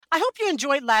I hope you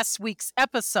enjoyed last week's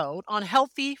episode on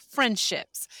healthy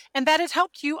friendships and that it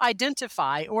helped you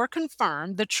identify or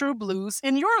confirm the true blues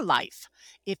in your life.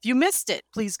 If you missed it,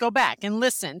 please go back and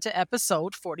listen to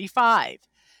episode 45.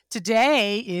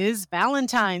 Today is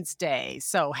Valentine's Day,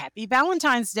 so happy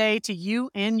Valentine's Day to you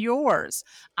and yours.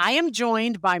 I am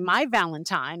joined by my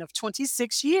Valentine of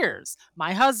 26 years,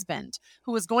 my husband,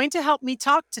 who is going to help me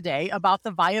talk today about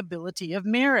the viability of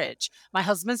marriage. My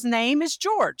husband's name is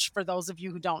George, for those of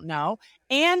you who don't know,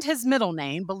 and his middle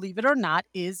name, believe it or not,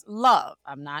 is Love.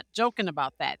 I'm not joking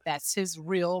about that. That's his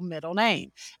real middle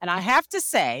name. And I have to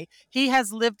say, he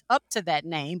has lived up to that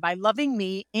name by loving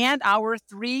me and our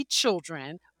 3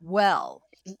 children well.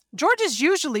 George is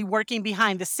usually working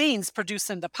behind the scenes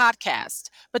producing the podcast,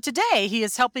 but today he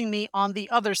is helping me on the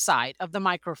other side of the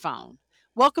microphone.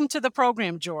 Welcome to the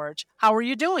program, George. How are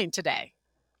you doing today?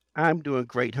 I'm doing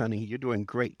great, honey. You're doing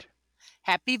great.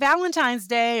 Happy Valentine's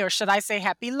Day, or should I say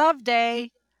Happy Love Day?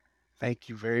 Thank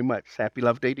you very much. Happy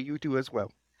Love Day to you too as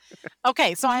well.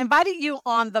 Okay, so I invited you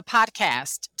on the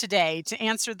podcast today to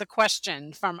answer the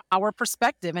question from our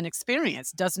perspective and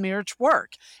experience. Does marriage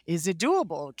work? Is it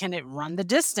doable? Can it run the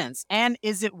distance? And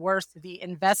is it worth the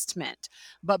investment?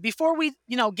 But before we,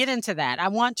 get into that, I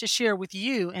want to share with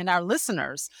you and our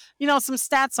listeners, some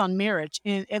stats on marriage,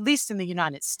 at least in the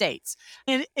United States.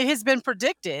 And it has been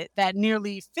predicted that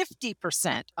nearly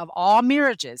 50% of all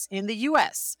marriages in the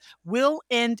U.S. will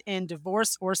end in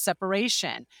divorce or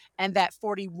separation, and that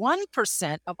 41%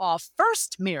 of all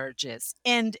first marriages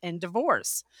end in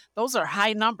divorce. Those are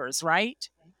high numbers, right?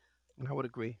 I would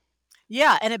agree.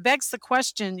 Yeah, and it begs the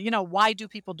question, why do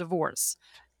people divorce?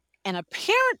 And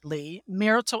apparently,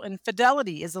 marital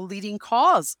infidelity is a leading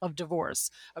cause of divorce.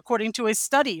 According to a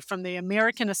study from the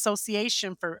American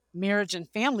Association for Marriage and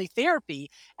Family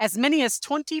Therapy, as many as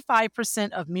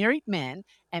 25% of married men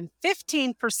and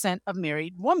 15% of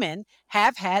married women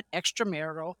have had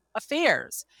extramarital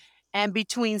affairs. And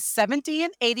between 70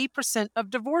 and 80% of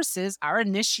divorces are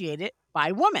initiated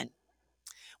by women.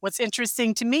 What's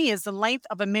interesting to me is the length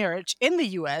of a marriage in the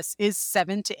U.S. is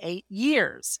 7 to 8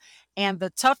 years. And the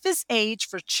toughest age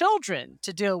for children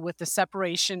to deal with the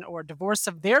separation or divorce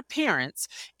of their parents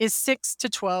is 6 to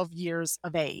 12 years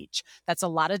of age. That's a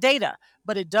lot of data,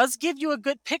 but it does give you a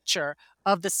good picture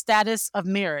of the status of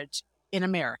marriage in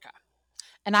America.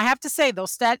 And I have to say,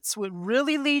 those stats would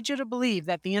really lead you to believe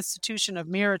that the institution of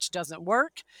marriage doesn't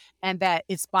work and that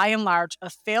it's by and large a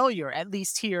failure, at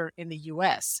least here in the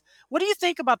U.S. What do you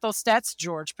think about those stats,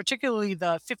 George, particularly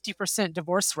the 50%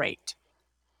 divorce rate?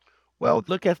 Well,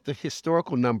 look at the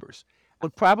historical numbers. I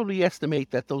would probably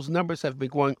estimate that those numbers have been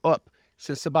going up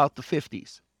since about the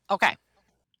 50s. Okay.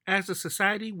 As a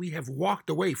society, we have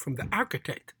walked away from the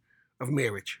architect of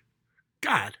marriage,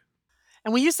 God.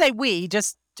 And when you say we,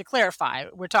 just to clarify,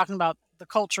 we're talking about the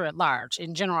culture at large,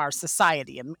 in general, our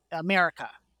society, America.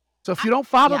 So if you don't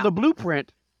follow Yeah. the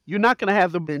blueprint, you're not going to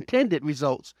have the intended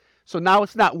results. So now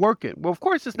it's not working. Well, of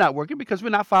course it's not working because we're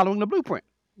not following the blueprint.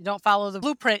 You don't follow the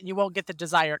blueprint, you won't get the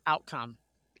desired outcome.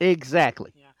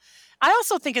 Exactly. Yeah. I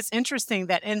also think it's interesting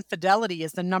that infidelity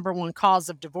is the number one cause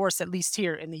of divorce, at least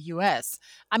here in the U.S.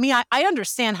 I mean, I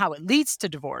understand how it leads to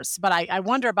divorce, but I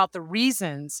wonder about the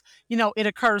reasons, it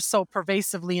occurs so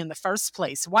pervasively in the first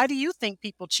place. Why do you think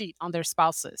people cheat on their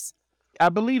spouses? I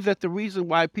believe that the reason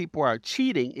why people are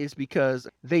cheating is because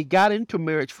they got into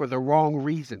marriage for the wrong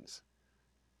reasons.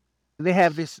 They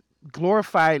have this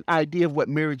glorified idea of what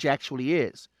marriage actually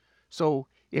is. So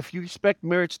if you expect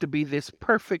marriage to be this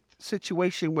perfect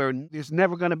situation where there's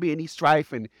never going to be any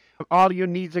strife and all your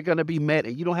needs are going to be met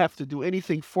and you don't have to do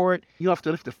anything for it, you don't have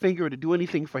to lift a finger to do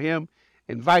anything for him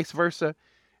and vice versa.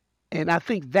 And I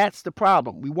think that's the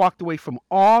problem. We walked away from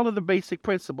all of the basic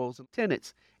principles and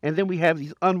tenets, and then we have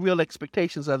these unreal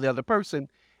expectations of the other person.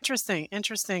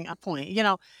 Interesting point.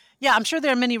 Yeah, I'm sure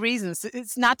there are many reasons.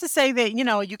 It's not to say that,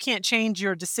 you can't change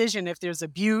your decision if there's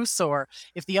abuse or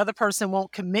if the other person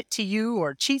won't commit to you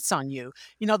or cheats on you.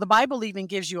 The Bible even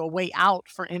gives you a way out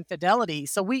for infidelity.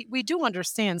 So we do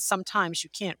understand sometimes you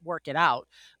can't work it out,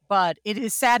 but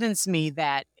it saddens me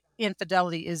that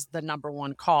infidelity is the number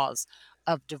one cause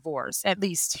of divorce, at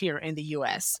least here in the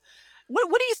U.S.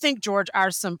 What do you think, George,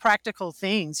 are some practical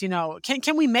things?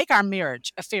 Can we make our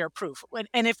marriage affair proof?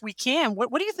 And if we can,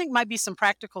 what do you think might be some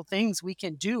practical things we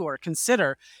can do or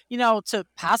consider, to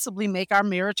possibly make our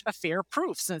marriage affair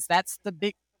proof, since that's the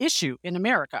big issue in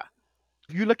America?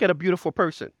 If you look at a beautiful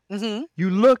person, Mm-hmm. you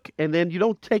look and then you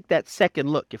don't take that second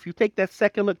look. If you take that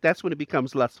second look, that's when it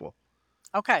becomes lustful.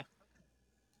 Okay.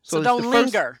 So it's don't the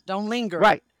linger. Don't linger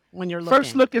Right. when you're looking.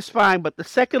 First look is fine, but the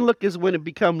second look is when it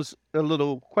becomes a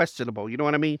little questionable. You know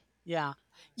what I mean? Yeah.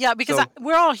 Yeah, because So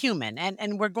we're all human,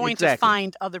 and we're going to exactly.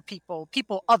 find other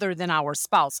people other than our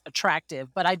spouse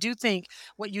attractive. But I do think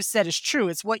what you said is true.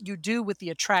 It's what you do with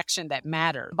the attraction that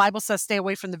matters. The Bible says, stay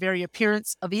away from the very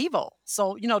appearance of evil.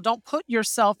 So, don't put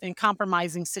yourself in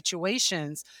compromising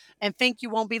situations and think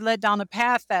you won't be led down a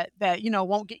path that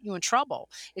won't get you in trouble.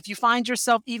 If you find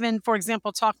yourself, even, for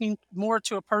example, talking more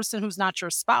to a person who's not your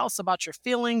spouse about your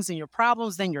feelings and your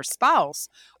problems than your spouse,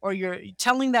 or you're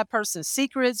telling that person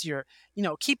secrets, you're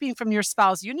keeping from your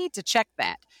spouse, you need to check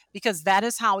that, because that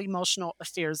is how emotional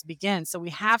affairs begin. So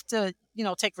we have to,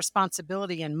 take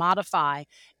responsibility and modify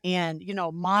and,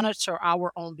 monitor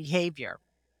our own behavior.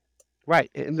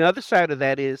 Right. And the other side of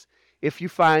that is if you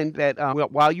find that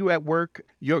while you're at work,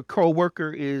 your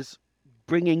coworker is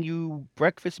bringing you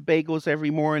breakfast bagels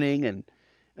every morning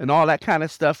and all that kind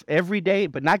of stuff every day,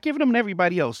 but not giving them to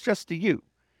everybody else, just to you.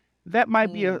 That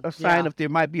might be a sign Yeah. of there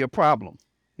might be a problem.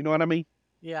 You know what I mean?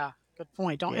 Yeah, good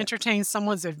point. Don't Yeah. entertain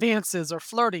someone's advances or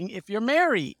flirting if you're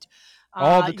married.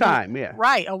 All the time. Yeah.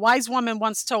 Right. A wise woman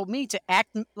once told me to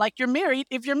act like you're married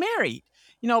if you're married.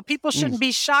 People Mm. shouldn't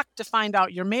be shocked to find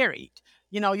out you're married.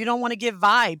 You don't want to give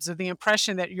vibes or the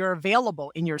impression that you're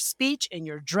available in your speech, in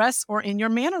your dress, or in your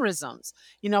mannerisms.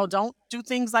 Don't do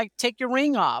things like take your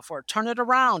ring off or turn it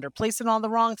around or place it on the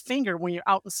wrong finger when you're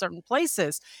out in certain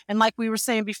places. And like we were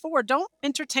saying before, don't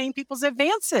entertain people's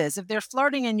advances. If they're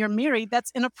flirting and you're married,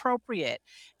 that's inappropriate.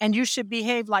 And you should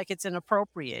behave like it's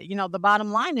inappropriate. The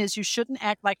bottom line is you shouldn't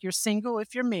act like you're single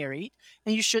if you're married,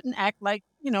 and you shouldn't act like,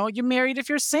 you're married if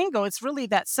you're single. It's really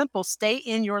that simple. Stay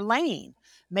in your lane.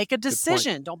 Make a Good point.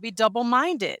 decision. Don't be double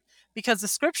minded, because the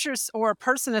scriptures, or a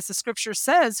person, as the scripture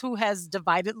says, who has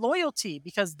divided loyalty,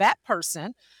 because that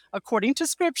person, according to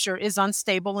scripture, is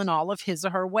unstable in all of his or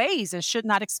her ways and should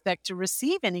not expect to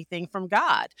receive anything from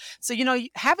God. So,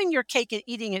 having your cake and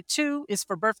eating it too is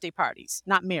for birthday parties,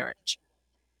 not marriage.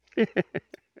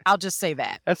 I'll just say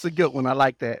that. That's a good one. I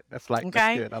like that. That's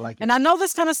Okay. good. I like it. And I know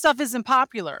this kind of stuff isn't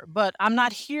popular, but I'm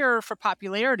not here for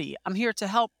popularity. I'm here to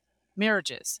help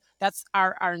marriages. That's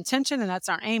our intention, and that's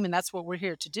our aim, and that's what we're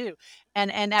here to do.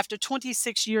 And after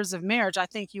 26 years of marriage, I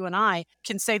think you and I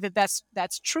can say that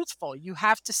that's truthful. You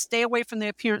have to stay away from the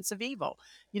appearance of evil.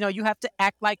 You have to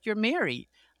act like you're married.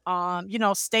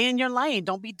 Stay in your lane.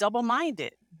 Don't be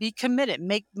double-minded. Be committed.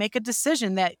 Make a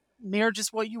decision that marriage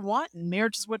is what you want and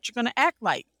marriage is what you're going to act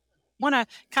like. Want to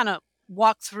kind of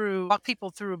walk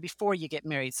people through before you get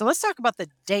married. So let's talk about the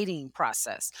dating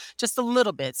process just a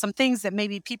little bit. Some things that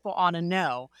maybe people ought to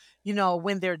know,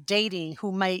 when they're dating,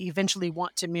 who may eventually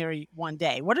want to marry one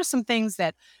day. What are some things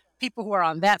that people who are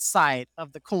on that side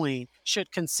of the coin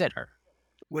should consider?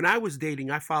 When I was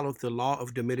dating, I followed the law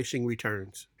of diminishing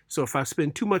returns. So if I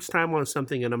spend too much time on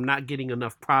something and I'm not getting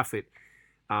enough profit,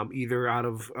 either out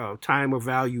of time or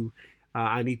value,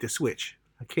 I need to switch.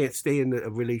 I can't stay in a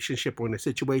relationship or in a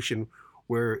situation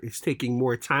where it's taking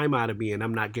more time out of me and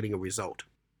I'm not getting a result.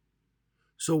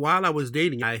 So while I was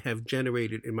dating, I have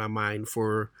generated in my mind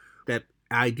for that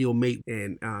ideal mate.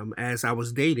 And as I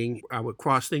was dating, I would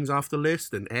cross things off the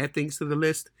list and add things to the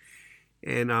list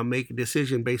and make a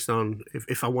decision based on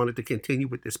if I wanted to continue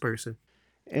with this person.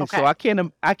 And so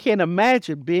Okay. I can't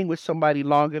imagine being with somebody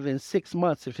longer than 6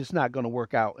 months if it's not going to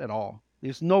work out at all.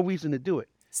 There's no reason to do it.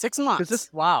 6 Because months.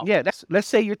 Wow. yeah, let's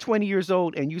say you're 20 years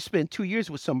old and you spend 2 years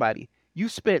with somebody. You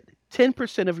spent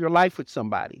 10% of your life with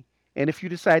somebody. And if you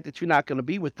decide that you're not going to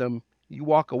be with them, you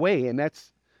walk away, and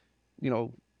that's, you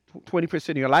know, 20%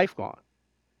 of your life gone.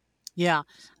 Yeah.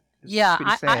 It's Yeah.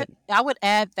 pretty I sad. I would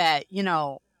add that,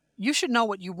 you should know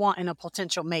what you want in a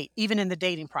potential mate, even in the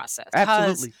dating process,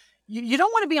 because Absolutely. you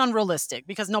don't want to be unrealistic,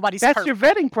 because nobody's That's your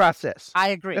perfect. vetting process. I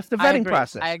agree. That's the I vetting agree. I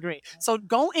process. agree. So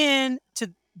go in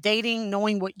to dating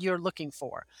knowing what you're looking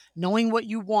for, knowing what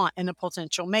you want in a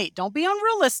potential mate. Don't be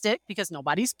unrealistic, because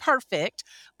nobody's perfect,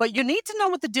 but you need to know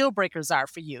what the deal breakers are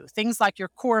for you, things like your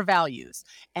core values,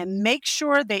 and make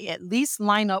sure they at least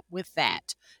line up with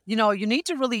that. You need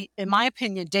to really, in my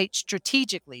opinion, date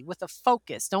strategically with a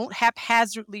focus. Don't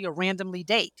haphazardly or randomly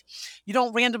date. You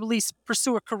don't randomly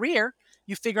pursue a career.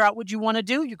 You figure out what you want to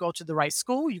do. You go to the right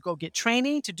school. You go get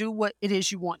training to do what it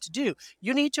is you want to do.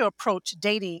 You need to approach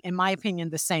dating, in my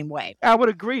opinion, the same way. I would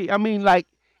agree. I mean, like,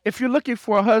 if you're looking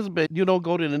for a husband, you don't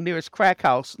go to the nearest crack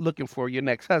house looking for your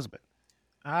next husband.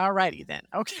 All righty then.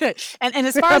 Okay. And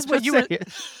as far I'm as what just you were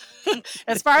saying.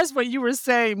 as far as what you were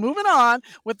saying, moving on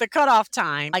with the cutoff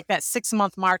time, like that 6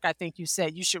 month mark, I think you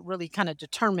said you should really kind of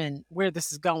determine where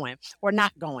this is going or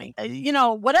not going.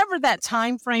 Whatever that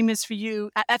time frame is for you,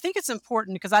 I think it's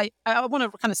important, because I want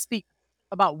to kind of speak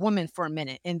about women for a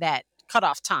minute in that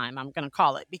cutoff time, I'm going to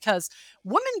call it, because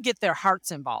women get their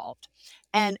hearts involved.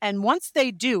 And once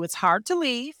they do, it's hard to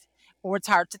leave or it's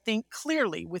hard to think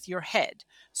clearly with your head.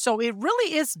 So it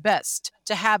really is best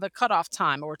to have a cutoff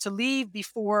time or to leave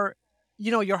before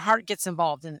your heart gets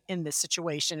involved in this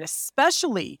situation,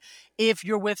 especially if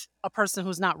you're with a person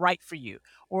who's not right for you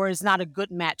or is not a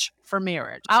good match for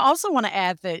marriage. I also want to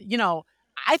add that,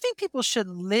 I think people should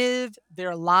live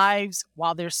their lives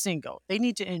while they're single. They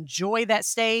need to enjoy that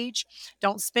stage.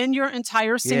 Don't spend your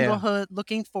entire Yeah, singlehood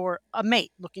looking for a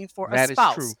mate, looking for a that is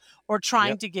spouse, true. or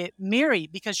trying Yep. to get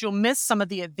married because you'll miss some of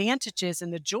the advantages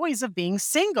and the joys of being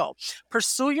single.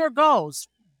 Pursue your goals,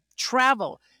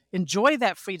 travel, enjoy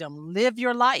that freedom, live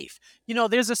your life.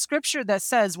 There's a scripture that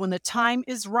says, when the time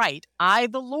is right, I,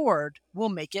 the Lord, will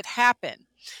make it happen.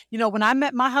 When I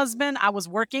met my husband, I was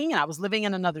working and I was living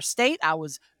in another state. I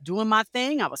was doing my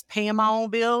thing. I was paying my own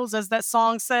bills, as that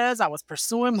song says. I was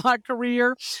pursuing my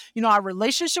career. Our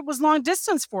relationship was long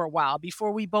distance for a while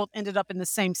before we both ended up in the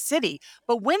same city.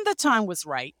 But when the time was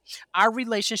right, our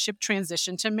relationship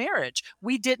transitioned to marriage.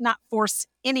 We did not force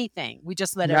anything. We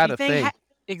just let Not a everything thing.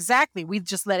 exactly. We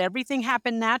just let everything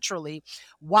happen naturally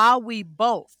while we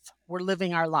both were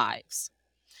living our lives.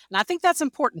 And I think that's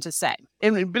important to say.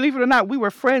 And believe it or not, we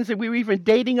were friends and we were even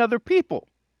dating other people.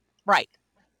 Right.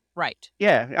 Right.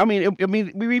 Yeah, I mean,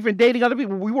 we were even dating other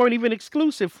people. We weren't even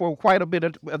exclusive for quite a bit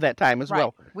of that time as Right.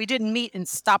 well. We didn't meet and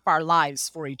stop our lives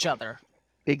for each other.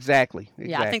 Exactly,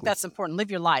 Yeah, I think exactly. that's important.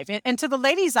 Live your life. And to the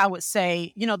ladies, I would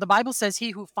say, the Bible says he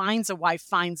who finds a wife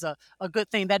finds a good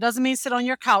thing. That doesn't mean sit on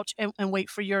your couch and wait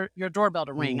for your doorbell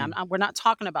to ring. Mm, We're not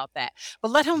talking about that.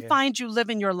 But let him yeah. find you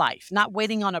living your life, not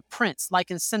waiting on a prince like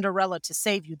in Cinderella to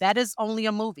save you. That is only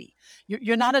a movie.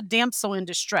 You're not a damsel in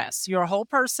distress. You're a whole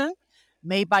person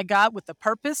made by God with a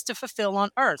purpose to fulfill on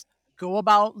earth. Go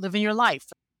about living your life.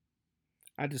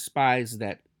 I despise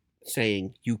that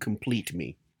saying, you complete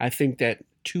me. I think that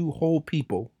two whole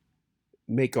people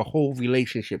make a whole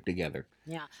relationship together.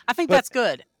 Yeah, I think But that's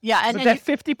good. Yeah, and, but and that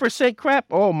you, 50% crap,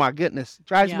 oh my goodness,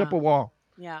 drives me up yeah. a wall.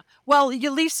 Yeah. Well,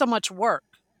 you leave so much work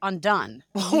undone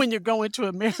Hmm. when you go into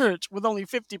a marriage with only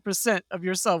 50% of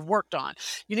yourself worked on.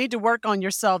 You need to work on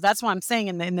yourself. That's why I'm saying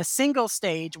in the single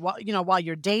stage, while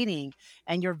you're dating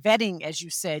and you're vetting, as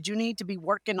you said, you need to be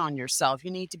working on yourself.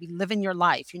 You need to be living your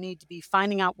life. You need to be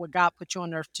finding out what God put you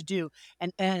on earth to do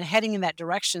and heading in that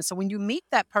direction. So when you meet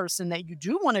that person that you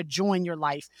do want to join your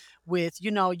life with,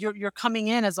 you're coming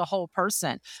in as a whole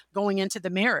person going into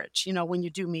the marriage, when you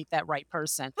do meet that right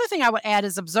person. The other thing I would add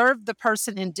is observe the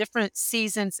person in different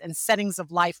seasons and settings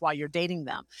of life while you're dating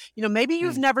them. Maybe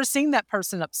you've Mm, never seen that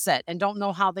person upset and don't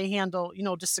know how they handle,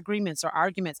 disagreements or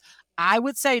arguments. I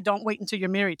would say don't wait until you're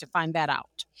married to find that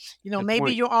out. good Maybe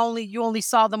point. you only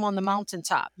saw them on the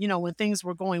mountaintop, when things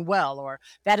were going well, or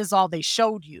that is all they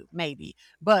showed you, maybe.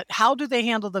 But how do they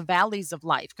handle the valleys of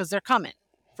life? Because they're coming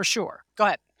for sure. Go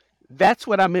ahead. That's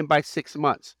what I meant by 6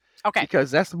 months, Okay.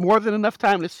 because that's more than enough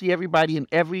time to see everybody in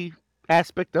every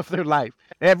aspect of their life,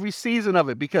 every season of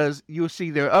it, because you'll see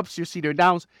their ups, you'll see their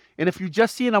downs. And if you're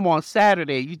just seeing them on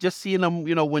Saturday, you just seeing them,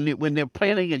 when they're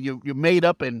planning and you're made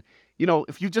up, and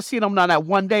if you just see them on that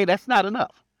one day, that's not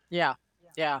enough. Yeah.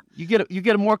 Yeah. You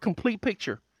get a more complete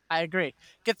picture. I agree.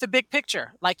 Get the big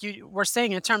picture, like you were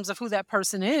saying, in terms of who that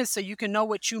person is, so you can know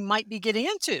what you might be getting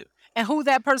into and who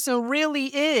that person really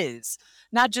is,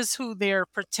 not just who they're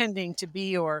pretending to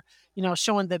be or,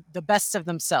 showing the best of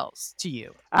themselves to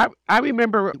you. I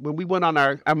remember when we went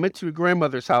I went to a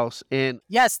grandmother's house, and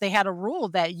Yes, they had a rule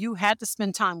that you had to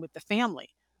spend time with the family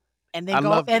and then I go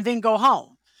loved it. and then go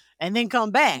home and then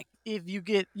come back if you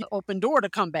get open door to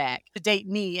come back to date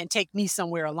me and take me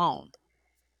somewhere alone.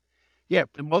 Yeah,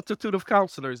 a multitude of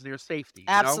counselors, their safety.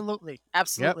 Absolutely, Yep.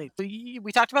 absolutely.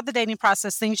 We talked about the dating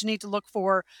process, things you need to look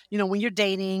for, when you're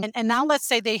dating. And now let's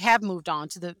say they have moved on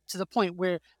to the point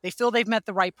where they feel they've met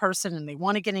the right person and they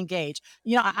want to get engaged.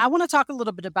 I want to talk a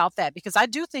little bit about that because I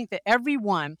do think that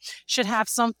everyone should have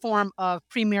some form of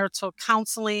premarital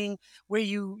counseling where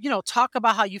you talk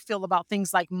about how you feel about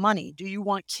things like money. Do you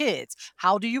want kids?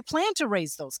 How do you plan to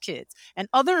raise those kids? And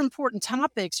other important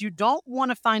topics you don't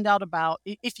want to find out about,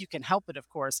 if you can help it, of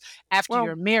course, after Well,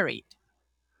 you're married.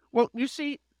 you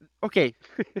see, okay,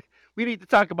 we need to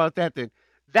talk about that then.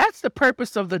 That's the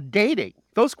purpose of the dating.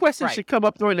 Those questions Right. should come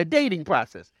up during the dating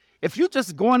process. If you're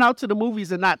just going out to the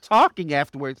movies and not talking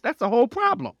afterwards, that's a whole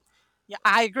problem. Yeah,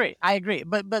 I agree. I agree.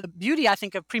 But the beauty, I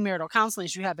think, of premarital counseling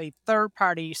is you have a third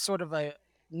party, sort of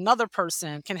another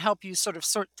person can help you sort of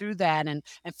sort through that and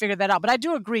figure that out. But I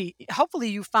do agree. Hopefully,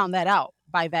 you found that out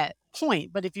by that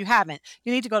point. But if you haven't,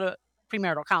 you need to go to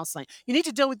premarital counseling. You need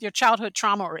to deal with your childhood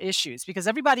trauma or issues because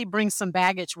everybody brings some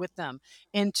baggage with them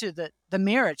into the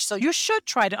marriage. So you should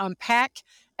try to unpack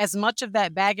as much of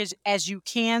that baggage as you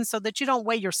can so that you don't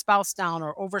weigh your spouse down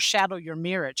or overshadow your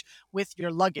marriage with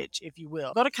your luggage, if you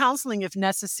will. Go to counseling if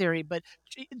necessary, but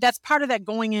that's part of that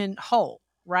going in whole.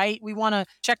 Right? We want to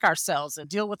check ourselves and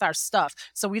deal with our stuff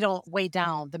so we don't weigh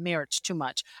down the marriage too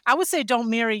much. I would say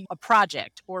don't marry a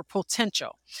project or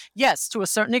potential. Yes, to a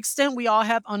certain extent, we all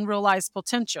have unrealized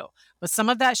potential, but some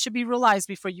of that should be realized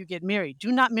before you get married.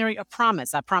 Do not marry a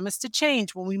promise. I promise to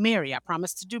change when we marry. I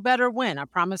promise to do better when. I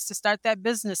promise to start that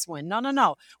business when. No, no,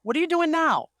 no. What are you doing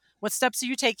now? What steps are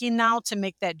you taking now to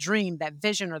make that dream, that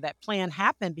vision, or that plan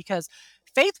happen? Because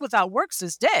faith without works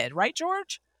is dead, right,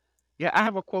 George? Yeah, I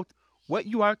have a quote. What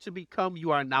you are to become,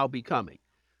 you are now becoming.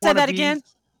 Say Want to that be again.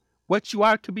 what you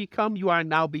are to become, you are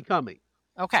now becoming.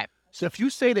 Okay. So if you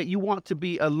say that you want to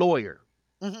be a lawyer,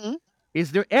 Mm-hmm.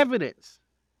 is there evidence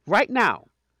right now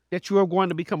that you are going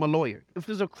to become a lawyer? If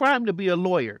there's a crime to be a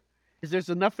lawyer, is there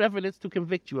enough evidence to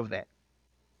convict you of that?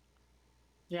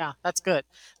 Yeah, that's good.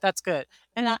 That's good.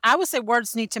 And I would say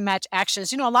words need to match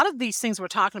actions. A lot of these things we're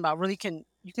talking about really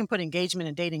you can put engagement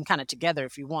and dating kind of together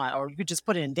if you want, or you could just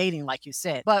put it in dating, like you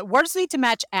said. But words need to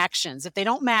match actions. If they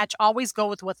don't match, always go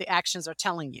with what the actions are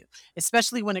telling you,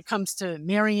 especially when it comes to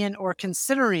marrying or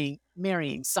considering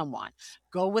marrying someone.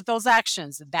 Go with those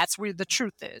actions. That's where the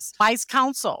truth is. Wise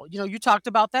counsel. You talked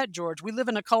about that, George. We live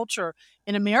in a culture,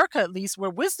 in America at least, where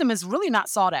wisdom is really not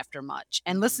sought after much.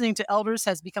 And listening to elders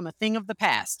has become a thing of the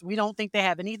past. We don't think they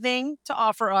have anything to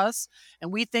offer us,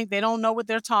 and we think they don't know what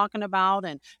they're talking about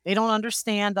and they don't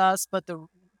understand us. But the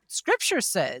scripture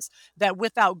says that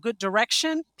without good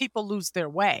direction, people lose their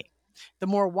way. The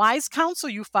more wise counsel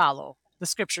you follow, the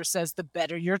scripture says, the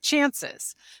better your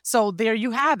chances. So there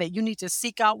you have it. You need to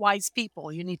seek out wise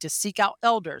people. You need to seek out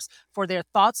elders for their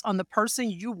thoughts on the person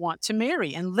you want to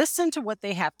marry and listen to what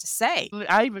they have to say.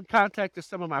 I even contacted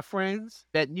some of my friends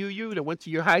that knew you, that went to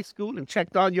your high school and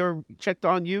checked on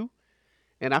you.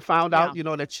 And I found Yeah. out,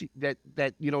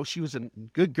 that she was a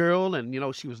good girl,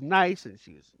 and she was nice, and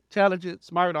she was intelligent,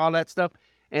 smart, all that stuff.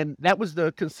 And that was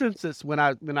the consensus when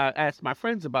I asked my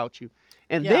friends about you.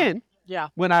 And Yeah. then Yeah.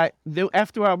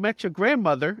 after I met your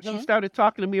grandmother, she Mhm. started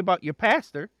talking to me about your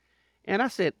pastor, and I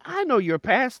said, I know your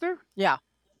pastor, Yeah.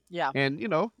 Yeah. and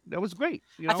that was great.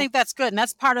 I think that's good. And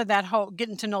that's part of that whole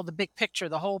getting to know the big picture,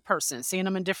 the whole person, seeing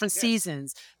them in different Yes.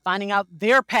 seasons, finding out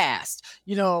their past.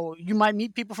 You might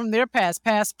meet people from their past,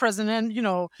 present, and,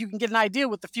 you can get an idea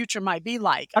what the future might be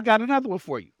like. I got another one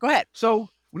for you. Go ahead. So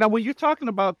now, when you're talking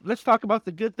about, let's talk about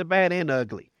the good, the bad, and the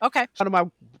ugly. Okay. One of my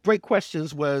great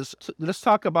questions was, let's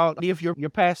talk about any of your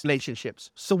past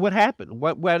relationships. So what happened?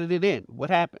 Where did it end? What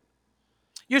happened?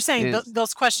 You're saying And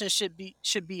those questions should be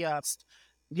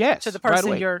yes, to the right person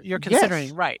away. you're considering.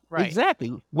 Yes, Right. Right.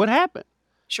 exactly. What happened?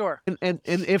 Sure. And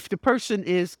if the person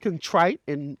is contrite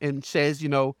and says,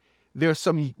 there's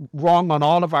some wrong on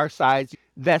all of our sides,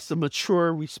 that's a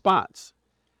mature response.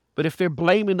 But if they're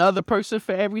blaming the other person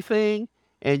for everything,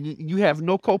 and you have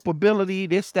no culpability,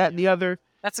 this, that, and the other,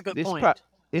 That's a good it's point.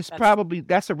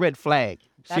 that's a red flag.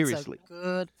 That's Seriously. a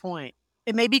good point.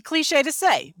 It may be cliche to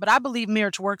say, but I believe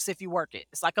marriage works if you work it.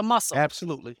 It's like a muscle.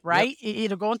 Absolutely. Right?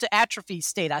 It'll go into atrophy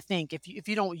state, I think, if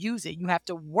you don't use it. You have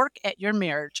to work at your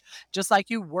marriage just like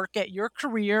you work at your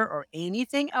career or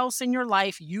anything else in your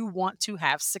life you want to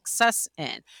have success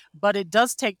in. But it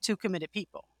does take two committed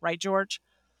people, right, George?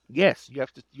 Yes, you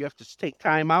have to take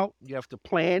time out. You have to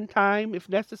plan time if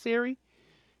necessary.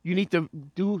 You need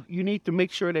to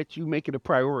make sure that you make it a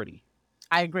priority.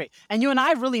 I agree. And you and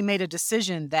I really made a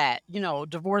decision that,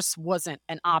 divorce wasn't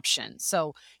an option.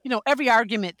 So, every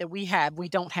argument that we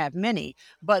don't have many,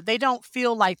 but they don't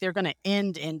feel like they're going to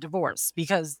end in divorce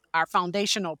because our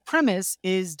foundational premise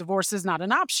is divorce is not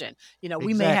an option.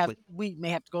 Exactly. We may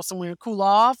have to go somewhere and cool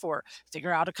off or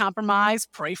figure out a compromise,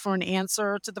 pray for an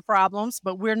answer to the problems,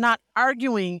 but we're not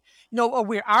arguing, or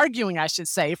we're arguing, I should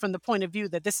say, from the point of view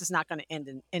that this is not going to end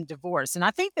in divorce. And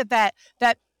I think that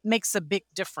makes a big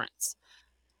difference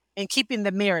and keeping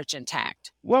the marriage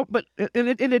intact. Well, but in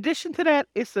addition to that,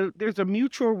 there's a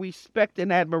mutual respect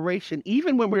and admiration.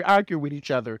 Even when we argue with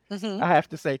each other, Hmm. I have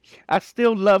to say, I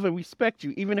still love and respect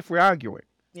you, even if we're arguing.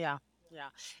 Yeah. Yeah.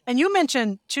 And you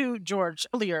mentioned too, George,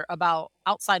 earlier about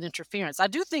outside interference. I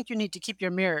do think you need to keep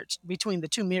your marriage between the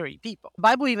two married people. The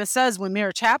Bible even says when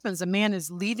marriage happens, a man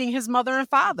is leaving his mother and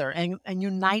father and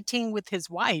uniting with his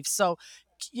wife. So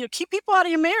keep people out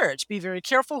of your marriage. Be very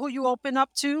careful who you open up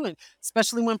to, and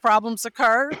especially when problems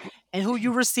occur, and who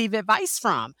you receive advice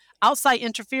from. Outside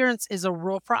interference is a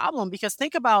real problem because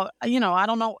think about, I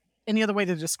don't know any other way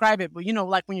to describe it, but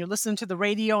like when you're listening to the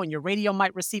radio and your radio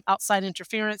might receive outside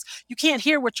interference, you can't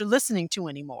hear what you're listening to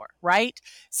anymore, right?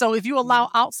 So if you allow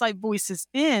outside voices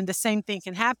in, the same thing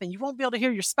can happen. You won't be able to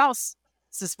hear your spouse's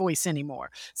voice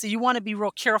anymore. So you want to be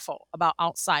real careful about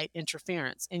outside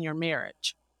interference in your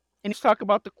marriage. Let's talk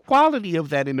about the quality of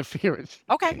that interference.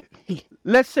 Okay.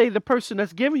 Let's say the person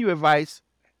that's giving you advice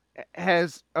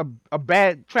has a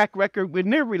bad track record with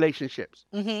their relationships.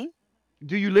 Mm-hmm.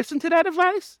 Do you listen to that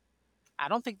advice? I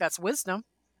don't think that's wisdom.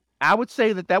 I would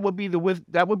say that would be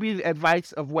the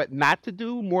advice of what not to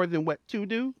do more than what to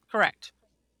do. Correct.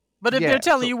 But if they're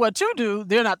telling you what to do,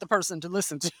 they're not the person to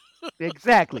listen to.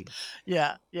 Exactly.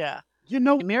 Yeah.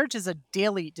 Marriage is a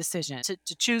daily decision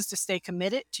to choose to stay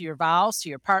committed to your vows, to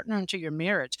your partner, and to your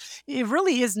marriage. It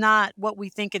really is not what we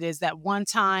think it is, that one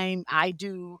time I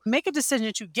do. Make a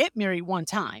decision to get married one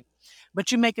time,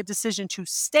 but you make a decision to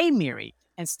stay married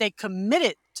and stay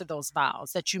committed to those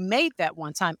vows that you made that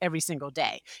one time every single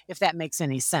day, if that makes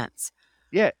any sense.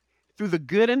 Yeah. Through the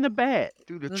good and the bad,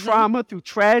 through the trauma, through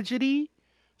tragedy,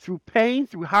 through pain,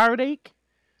 through heartache,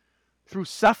 through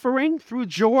suffering, through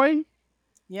joy,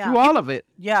 through all of it.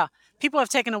 Yeah. People have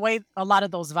taken away a lot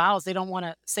of those vows. They don't want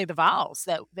to say the vows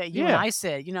that you and I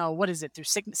said. What is it? Through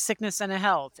sickness and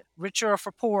health, richer or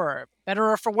for poorer, better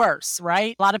or for worse,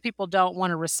 right? A lot of people don't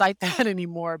want to recite that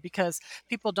anymore because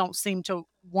people don't seem to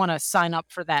want to sign up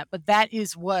for that. But that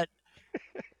is what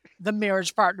the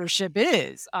marriage partnership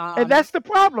is. And that's the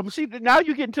problem. See, now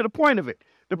you're getting to the point of it.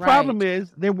 The problem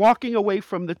is they're walking away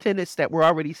from the tenets that were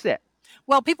already set.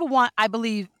 Well, people want, I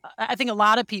think a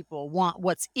lot of people want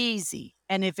what's easy.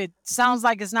 And if it sounds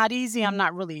like it's not easy, I'm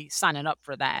not really signing up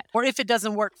for that. Or if it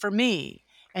doesn't work for me,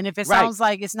 and if it sounds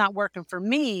like it's not working for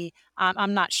me,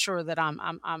 I'm not sure that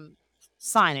I'm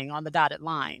signing on the dotted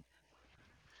line.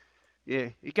 Yeah,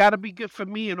 it got to be good for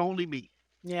me and only me.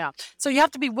 Yeah. So you have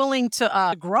to be willing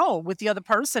to grow with the other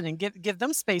person and give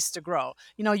them space to grow.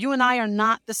 You and I are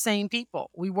not the same people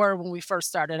we were when we first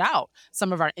started out.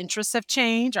 Some of our interests have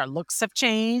changed, our looks have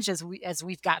changed as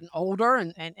we've gotten older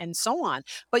and so on.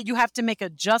 But you have to make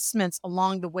adjustments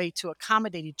along the way to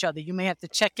accommodate each other. You may have to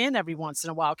check in every once in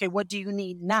a while. Okay, what do you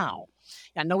need now?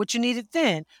 I know what you needed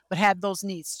then, but have those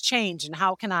needs change, and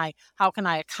how can I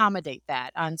accommodate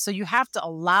that? And so you have to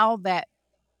allow that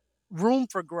room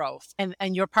for growth,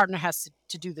 and your partner has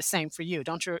to do the same for you.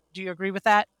 Do you agree with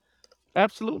that?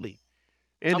 Absolutely.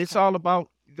 And it's all about,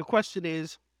 the question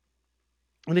is,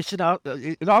 and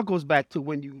it all goes back to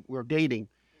when you were dating,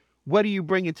 what are you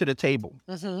bringing to the table?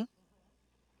 And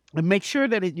make sure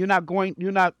that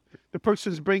the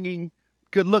person's bringing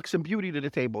good looks and beauty to the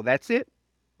table. That's it.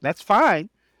 That's fine.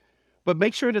 But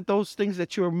make sure that those things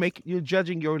that you're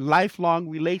judging your lifelong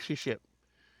relationship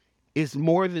is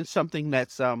more than something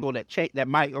that's that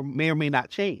might or may not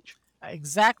change.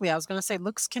 Exactly. I was going to say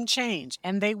looks can change,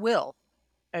 and they will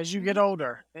as you get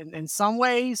older. In some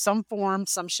way, some form,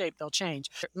 some shape, they'll change.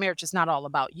 Marriage is not all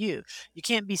about you. You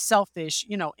can't be selfish,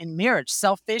 in marriage.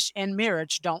 Selfish and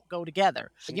marriage don't go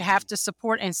together. You have to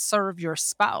support and serve your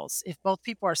spouse. If both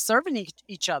people are serving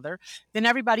each other, then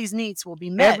everybody's needs will be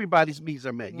met. Everybody's needs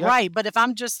are met. Yep. Right. But if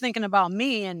I'm just thinking about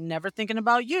me and never thinking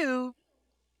about you,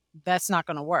 that's not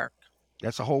going to work.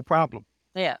 That's a whole problem.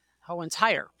 Yeah, whole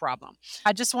entire problem.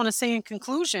 I just want to say in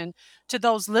conclusion to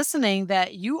those listening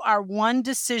that you are one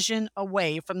decision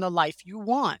away from the life you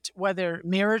want, whether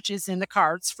marriage is in the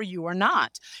cards for you or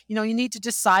not. You need to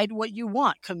decide what you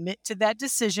want, commit to that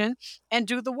decision, and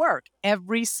do the work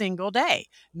every single day.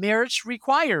 Marriage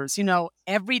requires,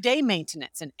 everyday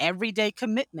maintenance and everyday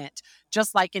commitment,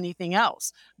 just like anything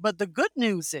else. But the good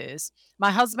news is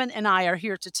my husband and I are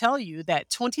here to tell you that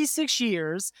 26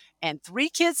 years and 3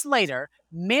 kids later,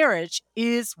 marriage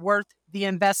is worth the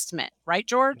investment. Right,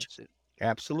 George? That's it.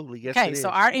 Absolutely. Yes, okay, so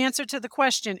our answer to the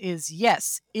question is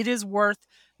yes, it is worth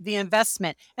the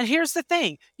investment. And here's the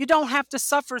thing, you don't have to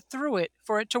suffer through it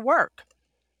for it to work.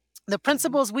 The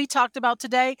principles we talked about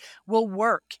today will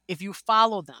work if you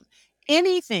follow them.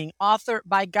 Anything authored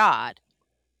by God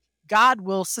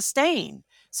will sustain.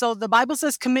 So the Bible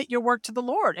says, commit your work to the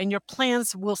Lord and your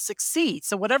plans will succeed.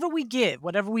 So whatever we give,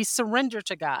 whatever we surrender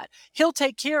to God, he'll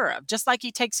take care of, just like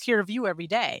he takes care of you every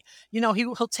day.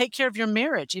 He'll take care of your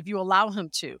marriage if you allow him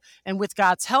to. And with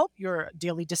God's help, your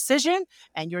daily decision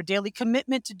and your daily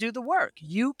commitment to do the work,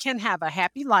 you can have a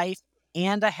happy life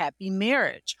and a happy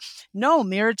marriage. No,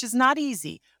 marriage is not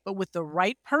easy, but with the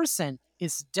right person,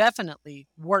 it's definitely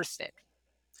worth it.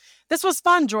 This was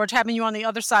fun, George, having you on the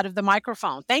other side of the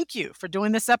microphone. Thank you for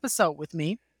doing this episode with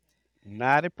me.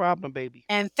 Not a problem, baby.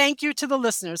 And thank you to the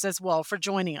listeners as well for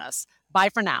joining us. Bye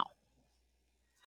for now.